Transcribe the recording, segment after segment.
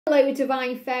Hello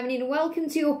Divine Feminine, and welcome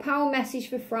to your power message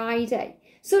for Friday.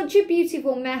 Such a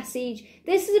beautiful message.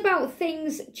 This is about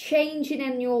things changing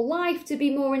in your life to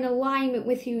be more in alignment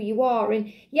with who you are.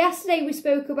 And yesterday we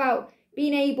spoke about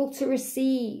being able to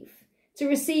receive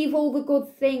all the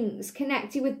good things,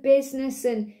 connected with business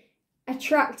and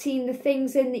attracting the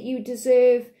things in that you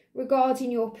deserve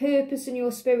regarding your purpose and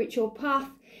your spiritual path.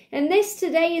 And this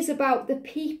today is about the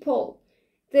people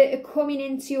that are coming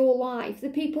into your life, the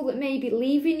people that may be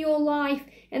leaving your life,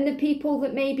 and the people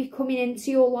that may be coming into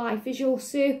your life as your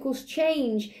circles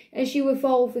change, as you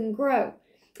evolve and grow.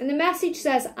 And the message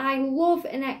says, I love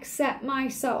and accept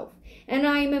myself, and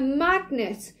I am a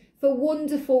magnet for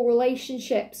wonderful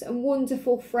relationships and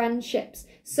wonderful friendships.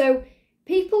 So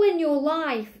people in your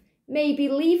life may be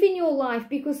leaving your life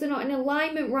because they're not in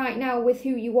alignment right now with who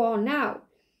you are now.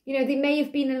 You know, they may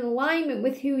have been in alignment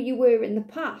with who you were in the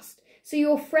past. So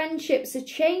your friendships are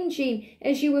changing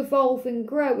as you evolve and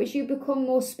grow, as you become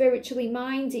more spiritually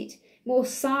minded, more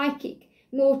psychic,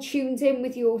 more tuned in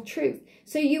with your truth.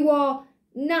 So you are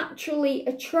naturally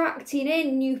attracting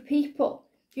in new people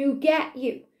who get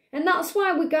you. And that's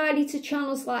why we're guided to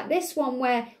channels like this one,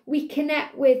 where we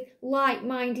connect with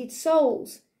like-minded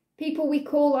souls, people we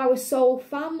call our soul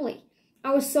family,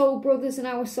 our soul brothers and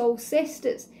our soul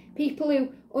sisters, people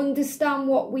who understand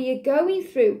what we are going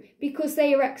through because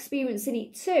they are experiencing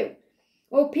it too.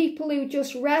 Or people who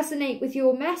just resonate with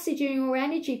your message and your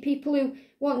energy, people who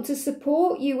want to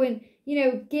support you and,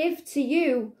 give to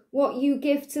you what you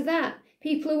give to them.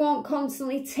 People who aren't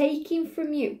constantly taking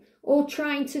from you or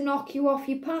trying to knock you off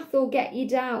your path or get you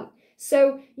down.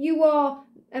 So you are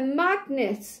a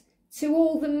magnet to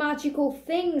all the magical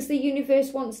things the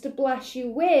universe wants to bless you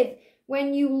with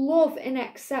when you love and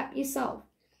accept yourself.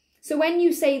 So when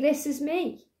you say, this is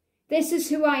me, this is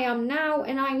who I am now,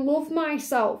 and I love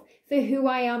myself for who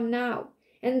I am now,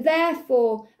 and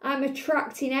therefore I'm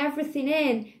attracting everything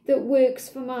in that works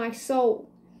for my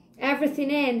soul, everything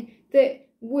in that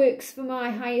works for my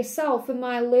higher self and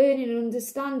my learning and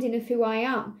understanding of who I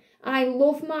am. I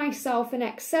love myself and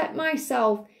accept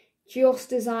myself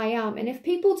just as I am. And if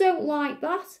people don't like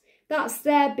that, that's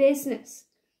their business.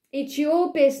 It's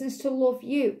your business to love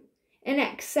you and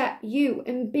accept you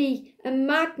and be a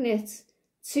magnet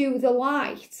to the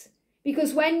light.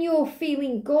 Because when you're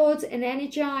feeling good and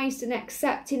energized and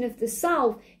accepting of the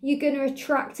self, you're going to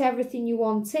attract everything you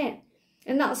want in.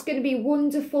 And that's going to be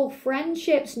wonderful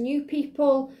friendships, new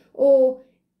people, or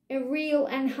a real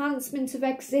enhancement of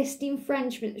existing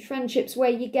friendships where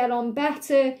you get on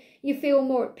better, you feel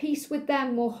more at peace with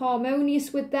them, more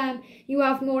harmonious with them, you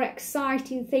have more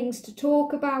exciting things to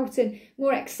talk about and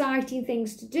more exciting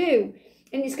things to do.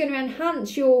 And it's going to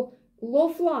enhance your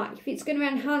love life. It's going to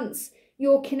enhance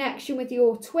your connection with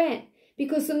your twin.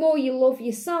 Because the more you love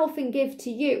yourself and give to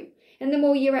you, and the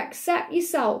more you accept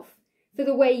yourself for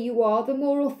the way you are, the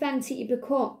more authentic you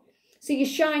become. So you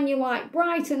shine your light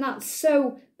bright, and that's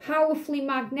so powerfully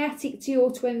magnetic to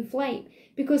your twin flame,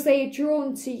 because they are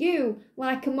drawn to you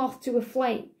like a moth to a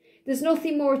flame. There's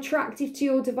nothing more attractive to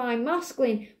your divine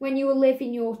masculine when you are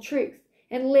living your truth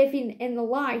and living in the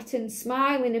light and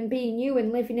smiling and being you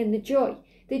and living in the joy.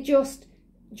 They're just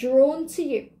drawn to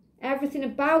you. Everything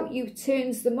about you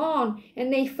turns them on,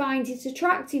 and they find it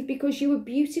attractive because you are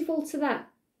beautiful to them.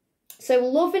 So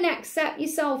love and accept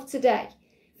yourself today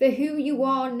for who you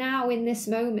are now in this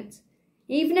moment.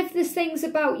 Even if there's things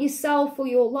about yourself or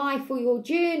your life or your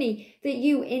journey that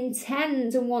you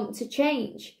intend and want to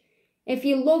change. If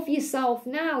you love yourself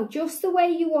now, just the way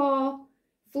you are,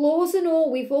 flaws and all,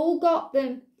 we've all got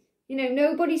them.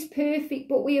 Nobody's perfect,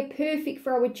 but we are perfect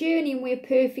for our journey and we are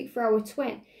perfect for our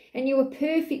twin. And you are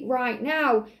perfect right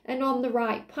now and on the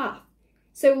right path.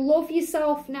 So love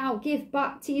yourself now, give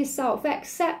back to yourself,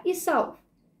 accept yourself.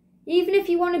 Even if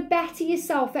you want to better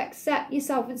yourself, accept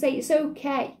yourself and say, it's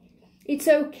okay. It's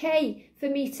okay for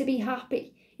me to be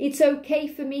happy. It's okay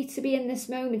for me to be in this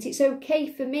moment. It's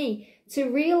okay for me to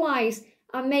realise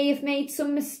I may have made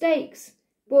some mistakes,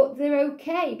 but they're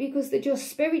okay because they're just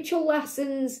spiritual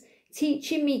lessons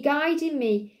teaching me, guiding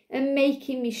me and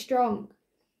making me strong.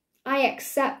 I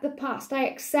accept the past. I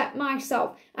accept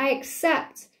myself. I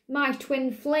accept my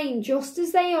twin flame just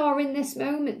as they are in this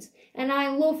moment. And I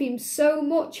love him so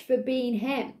much for being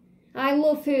him. I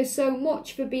love her so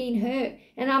much for being her.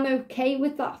 And I'm okay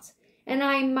with that. And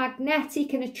I'm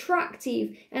magnetic and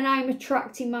attractive. And I'm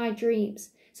attracting my dreams.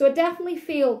 So I definitely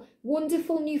feel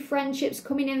wonderful new friendships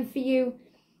coming in for you.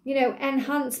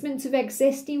 Enhancement of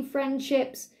existing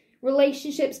friendships.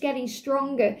 Relationships getting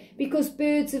stronger because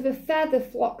birds of a feather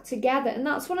flock together. And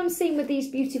that's what I'm seeing with these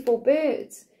beautiful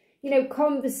birds.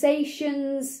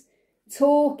 Conversations,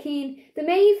 talking. There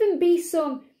may even be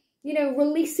some you know,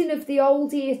 releasing of the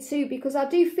old here too, because I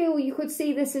do feel you could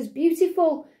see this as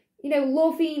beautiful, you know,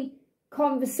 loving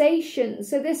conversation.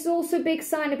 So this is also a big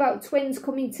sign about twins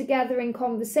coming together in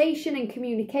conversation and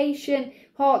communication,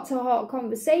 heart-to-heart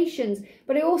conversations.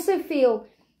 But I also feel,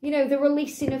 you know, the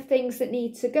releasing of things that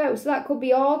need to go. So that could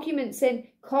be arguments in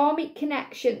karmic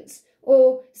connections,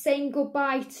 or saying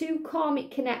goodbye to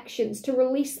karmic connections, to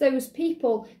release those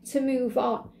people, to move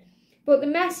on. But the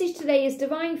message today is,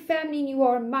 Divine Feminine, you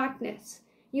are a magnet.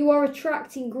 You are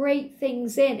attracting great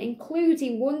things in,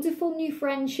 including wonderful new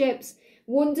friendships,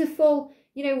 wonderful,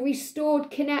 you know,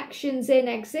 restored connections in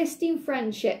existing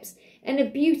friendships, and a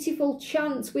beautiful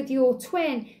chance with your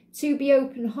twin to be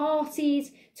open-hearted,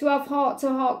 to have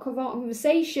heart-to-heart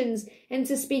conversations, and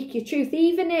to speak your truth,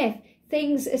 even if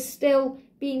things are still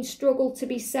being struggled to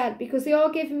be said, because they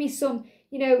are giving me some,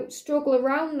 you know, struggle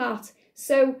around that.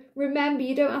 So remember,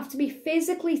 you don't have to be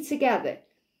physically together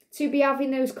to be having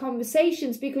those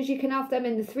conversations, because you can have them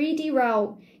in the 3D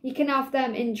realm, you can have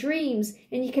them in dreams,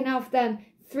 and you can have them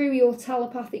through your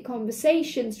telepathic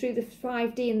conversations, through the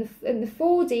 5D and the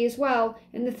 4D as well,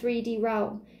 in the 3D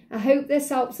realm. I hope this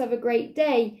helps. Have a great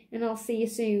day, and I'll see you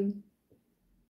soon.